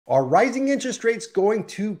Are rising interest rates going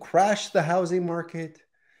to crash the housing market?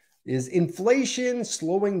 Is inflation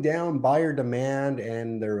slowing down buyer demand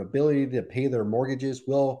and their ability to pay their mortgages?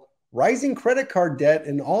 Will rising credit card debt,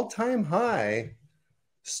 an all-time high,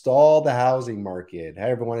 stall the housing market?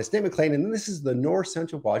 Hi, everyone. It's Nate McClain, and this is the North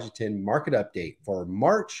Central Washington market update for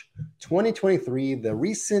March 2023. The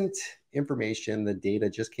recent information, the data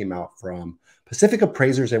just came out from Pacific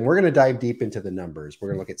Appraisers, and we're going to dive deep into the numbers. We're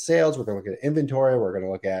going to look at sales. We're going to look at inventory. We're going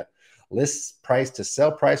to look at list price to sell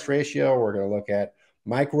price ratio. We're going to look at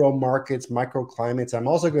micro markets, microclimates. I'm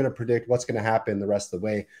also going to predict what's going to happen the rest of the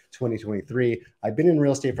way 2023. I've been in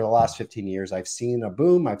real estate for the last 15 years. I've seen a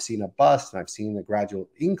boom, I've seen a bust, and I've seen a gradual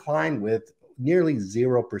incline with nearly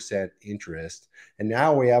 0% interest. And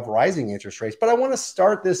now we have rising interest rates. But I want to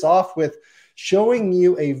start this off with showing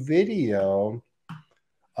you a video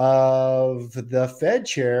of the Fed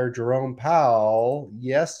Chair, Jerome Powell,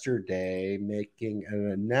 yesterday making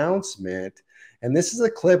an announcement. And this is a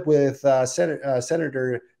clip with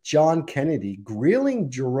Senator John Kennedy grilling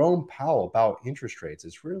Jerome Powell about interest rates.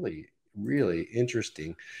 It's really, really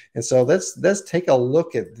interesting. And so let's take a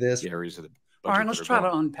look at this. All right, let's try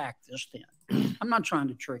to unpack this then. I'm not trying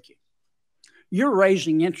to trick you. You're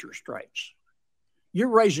raising interest rates. You're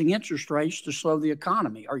raising interest rates to slow the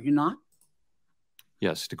economy, are you not?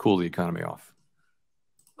 Yes, to cool the economy off.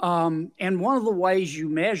 And one of the ways you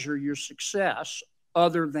measure your success,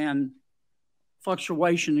 other than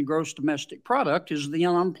fluctuation in gross domestic product, is the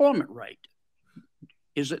unemployment rate.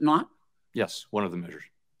 Is it not? Yes, one of the measures.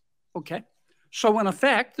 Okay. So in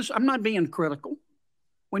effect, I'm not being critical.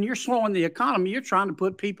 When you're slowing the economy, you're trying to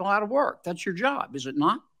put people out of work. That's your job, is it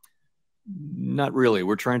not? Not really.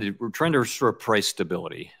 We're trying to restore price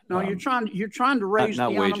stability. No, you're trying to raise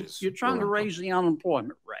not wages. You're trying to raise the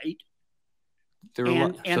unemployment rate.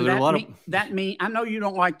 I know you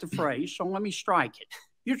don't like the phrase, so let me strike it.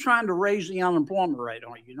 You're trying to raise the unemployment rate,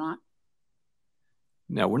 are you not?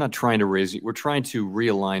 No, we're not trying to raise it. We're trying to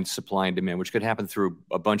realign supply and demand, which could happen through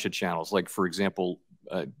a bunch of channels. Like, for example,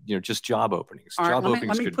 just job openings. All right,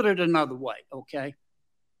 let me put it another way, okay?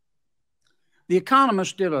 The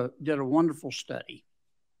Economist did a wonderful study.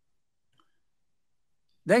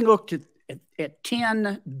 They looked at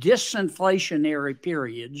 10 disinflationary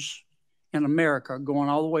periods in America going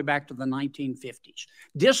all the way back to the 1950s.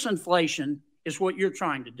 Disinflation is what you're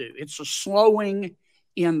trying to do. It's a slowing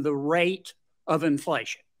in the rate of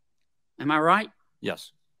inflation. Am I right?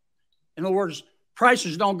 Yes. In other words,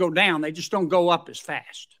 prices don't go down. They just don't go up as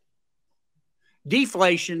fast.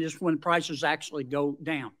 Deflation is when prices actually go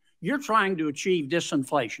down. You're trying to achieve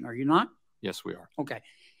disinflation, are you not? Yes, we are. Okay.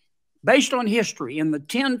 Based on history, in the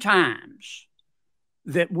 10 times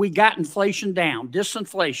that we got inflation down,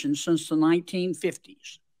 disinflation since the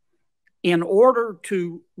 1950s, in order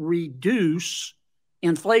to reduce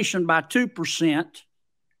inflation by 2%,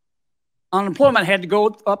 unemployment had to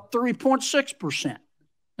go up 3.6%.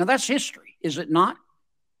 Now, that's history, is it not?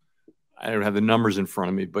 I don't have the numbers in front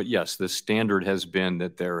of me, but yes, the standard has been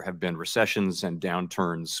that there have been recessions and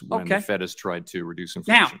downturns when the Fed has tried to reduce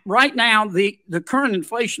inflation. Now, right now, the current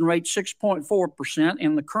inflation rate is 6.4%,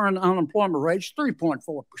 and the current unemployment rate is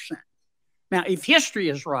 3.4%. Now, if history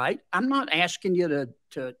is right, I'm not asking you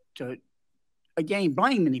to again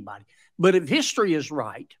blame anybody, but if history is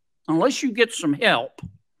right, unless you get some help,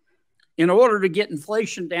 in order to get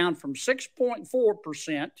inflation down from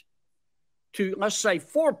 6.4% to, let's say,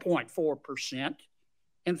 4.4%,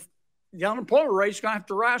 and the unemployment rate is going to have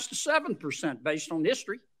to rise to 7% based on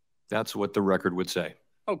history. That's what the record would say.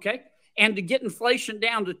 Okay. And to get inflation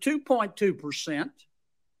down to 2.2%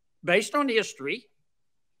 based on history,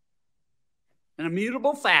 an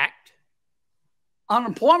immutable fact,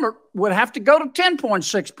 unemployment would have to go to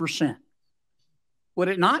 10.6%. Would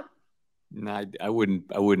it not? No, I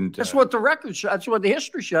wouldn't. That's what the record shows. That's what the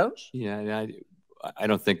history shows. Yeah, I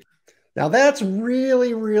don't think. Now, that's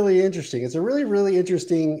really, really interesting. It's a really, really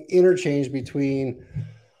interesting interchange between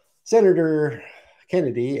Senator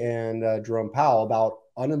Kennedy and Jerome Powell about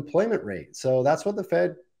unemployment rate. So that's what the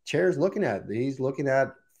Fed chair is looking at. He's looking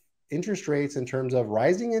at interest rates in terms of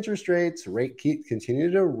rising interest rates,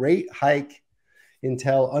 continue to rate hike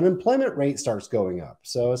until unemployment rate starts going up.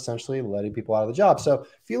 So essentially letting people out of the job. So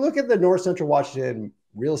if you look at the North Central Washington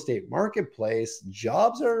real estate marketplace,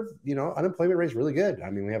 jobs are, unemployment rate is really good. I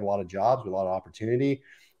mean, we have a lot of jobs, a lot of opportunity.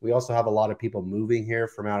 We also have a lot of people moving here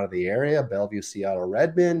from out of the area, Bellevue, Seattle,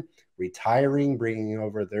 Redmond, retiring, bringing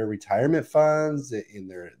over their retirement funds in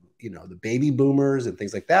their, the baby boomers and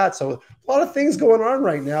things like that. So a lot of things going on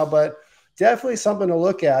right now, but definitely something to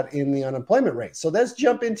look at in the unemployment rate. So let's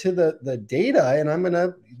jump into the data, and I'm going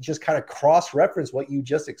to just kind of cross-reference what you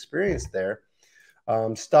just experienced there.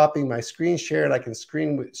 stopping my screen share, and I can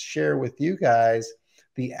share with you guys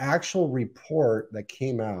the actual report that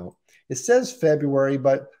came out. It says February,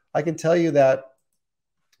 but I can tell you that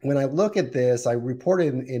when I look at this, I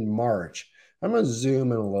reported in March. I'm going to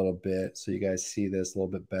zoom in a little bit so you guys see this a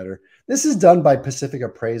little bit better. This is done by Pacific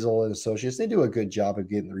Appraisal and Associates. They do a good job of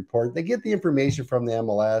getting the report. They get the information from the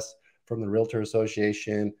MLS, from the Realtor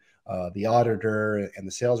Association, the auditor, and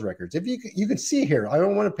the sales records. If you can see here, I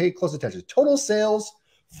don't want to pay close attention. Total sales,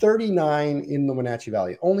 39 in the Wenatchee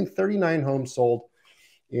Valley. Only 39 homes sold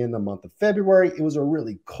in the month of February. It was a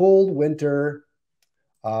really cold winter.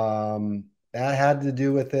 That had to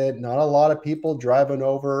do with it. Not a lot of people driving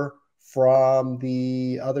over from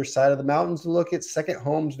the other side of the mountains to look at second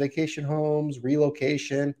homes, vacation homes,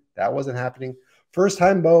 relocation. That wasn't happening.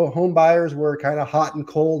 First-time home buyers were kind of hot and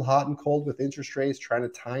cold with interest rates, trying to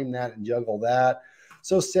time that and juggle that.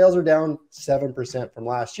 So sales are down 7% from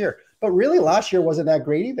last year. But really, last year wasn't that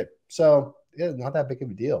great either. So it's not that big of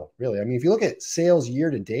a deal, really. I mean, if you look at sales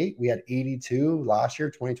year to date, we had 82 last year,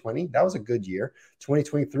 2020. That was a good year.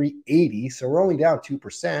 2023, 80. So we're only down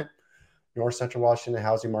 2%. North Central Washington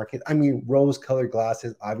housing market. I mean, rose-colored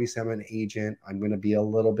glasses. Obviously, I'm an agent. I'm going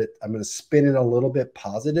to spin it a little bit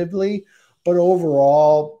positively, but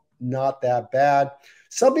overall, not that bad.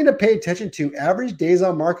 Something to pay attention to, average days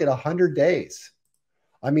on market, 100 days.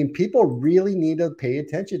 I mean, people really need to pay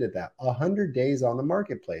attention to that. 100 days on the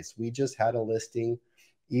marketplace. We just had a listing,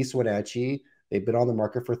 East Wenatchee. They've been on the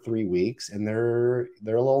market for 3 weeks, and they're a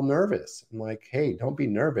little nervous. I'm like, hey, don't be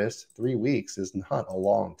nervous. 3 weeks is not a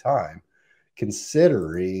long time,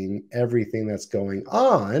 considering everything that's going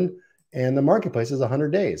on, and the marketplace is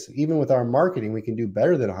 100 days. Even with our marketing, we can do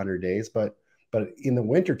better than 100 days, but in the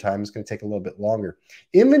wintertime, it's going to take a little bit longer.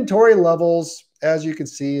 Inventory levels, as you can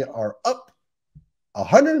see, are up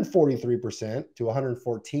 143% to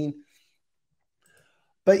 114.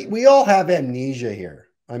 But we all have amnesia here.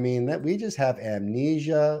 I mean, that we just have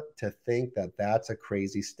amnesia to think that that's a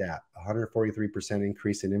crazy stat. 143%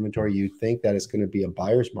 increase in inventory. You'd think that it's going to be a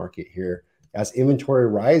buyer's market here. As inventory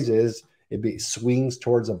rises, it swings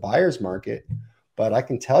towards a buyer's market. But I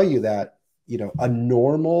can tell you that, a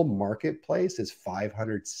normal marketplace is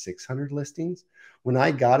 500, 600 listings. When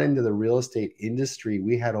I got into the real estate industry,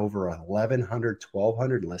 we had over 1,100,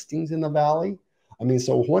 1,200 listings in the Valley. I mean,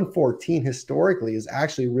 so 114 historically is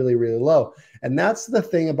actually really, really low. And that's the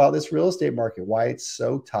thing about this real estate market, why it's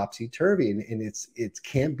so topsy-turvy, and it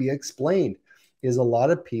can't be explained, is a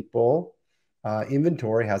lot of people,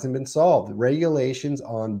 inventory hasn't been solved. Regulations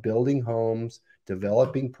on building homes,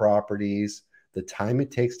 developing properties, the time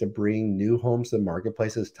it takes to bring new homes to the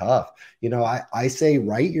marketplace is tough. I say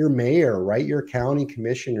write your mayor, write your county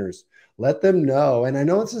commissioners, let them know. And I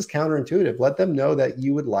know this is counterintuitive. Let them know that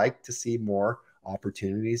you would like to see more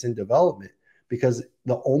opportunities in development, because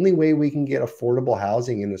the only way we can get affordable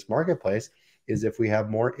housing in this marketplace is if we have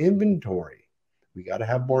more inventory. We got to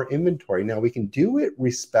have more inventory. Now, we can do it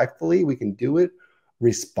respectfully. We can do it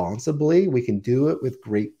responsibly. We can do it with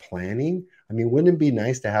great planning. I mean, wouldn't it be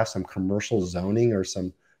nice to have some commercial zoning or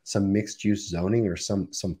some mixed use zoning or some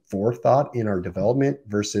forethought in our development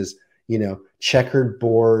versus, checkered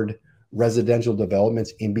board residential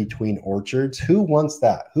developments in between orchards? Who wants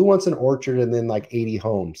that? Who wants an orchard and then like 80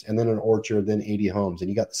 homes, and then an orchard, then 80 homes, and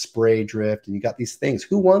you got the spray drift and you got these things?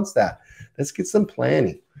 Who wants that? Let's get some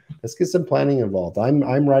planning. Let's get some planning involved.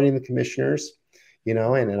 I'm writing the commissioners, and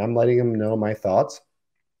I'm letting them know my thoughts.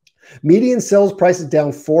 Median sales price is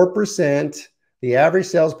down 4%. The average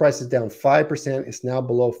sales price is down 5%. It's now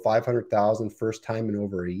below 500,000, first time in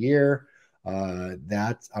over a year. I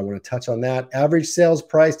want to touch on that. Average sales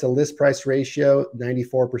price to list price ratio,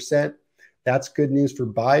 94%. That's good news for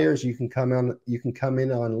buyers. You can come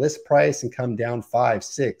in on list price and come down 5,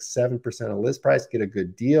 6, 7% of list price, get a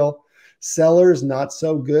good deal. Sellers, not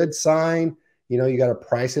so good sign. You got to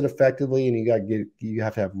price it effectively, and you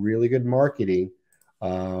have to have really good marketing.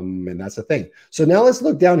 And that's the thing. So now let's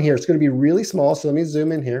look down here. It's going to be really small. So let me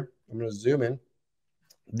zoom in here. I'm going to zoom in.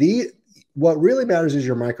 What really matters is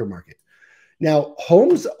your micro market. Now,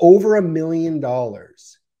 homes over $1 million,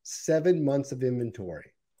 7 months of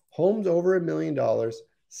inventory. Homes over $1 million,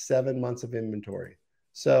 7 months of inventory.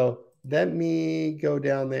 So let me go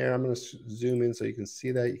down there. I'm going to zoom in so you can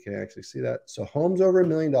see that. You can actually see that. So homes over $1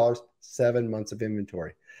 million, 7 months of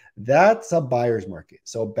inventory. That's a buyer's market.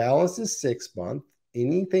 So balance is 6 months.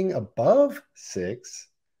 Anything above 6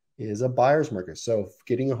 is a buyer's market. So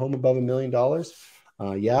getting a home above $1 million,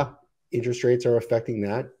 interest rates are affecting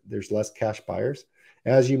that. There's less cash buyers.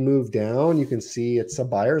 As you move down, you can see it's a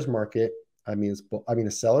buyer's market.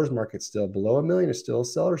 A seller's market still. Below $1 million is still a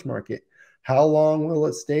seller's market. How long will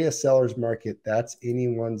it stay a seller's market? That's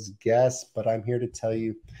anyone's guess, but I'm here to tell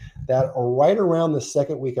you that right around the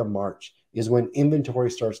second week of March is when inventory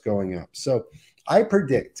starts going up. So I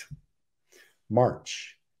predict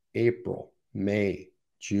March, April, May,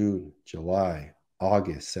 June, July,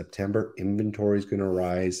 August, September, inventory is going to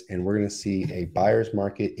rise, and we're going to see a buyer's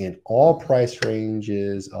market in all price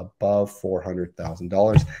ranges above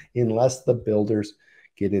 $400,000 unless the builders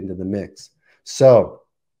get into the mix. So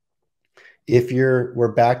if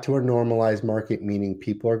we're back to a normalized market, meaning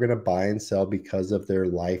people are going to buy and sell because of their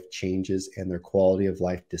life changes and their quality of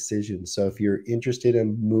life decisions. So if you're interested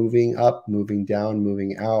in moving up, moving down,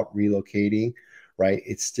 moving out, relocating, right,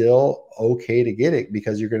 it's still okay to get it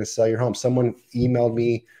because you're going to sell your home. Someone emailed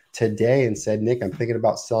me today and said, Nick, I'm thinking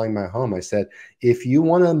about selling my home. I said, if you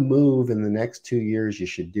want to move in the next 2 years, you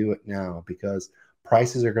should do it now because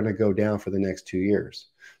prices are going to go down for the next 2 years.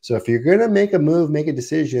 So if you're going to make a move, make a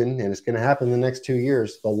decision, and it's going to happen in the next 2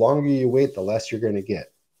 years, the longer you wait, the less you're going to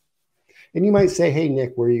get. And you might say, hey,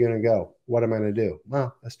 Nick, where are you going to go? What am I going to do?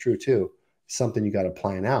 Well, that's true too. It's something you got to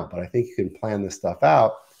plan out, but I think you can plan this stuff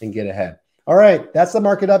out and get ahead. All right, that's the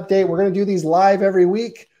market update. We're going to do these live every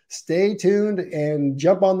week. Stay tuned and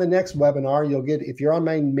jump on the next webinar. You'll get, if you're on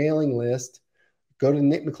my mailing list, go to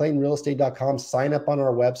nickmclanerealestate.com, sign up on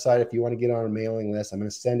our website if you want to get on a mailing list. I'm going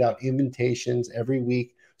to send out invitations every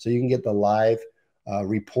week so you can get the live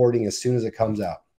reporting as soon as it comes out.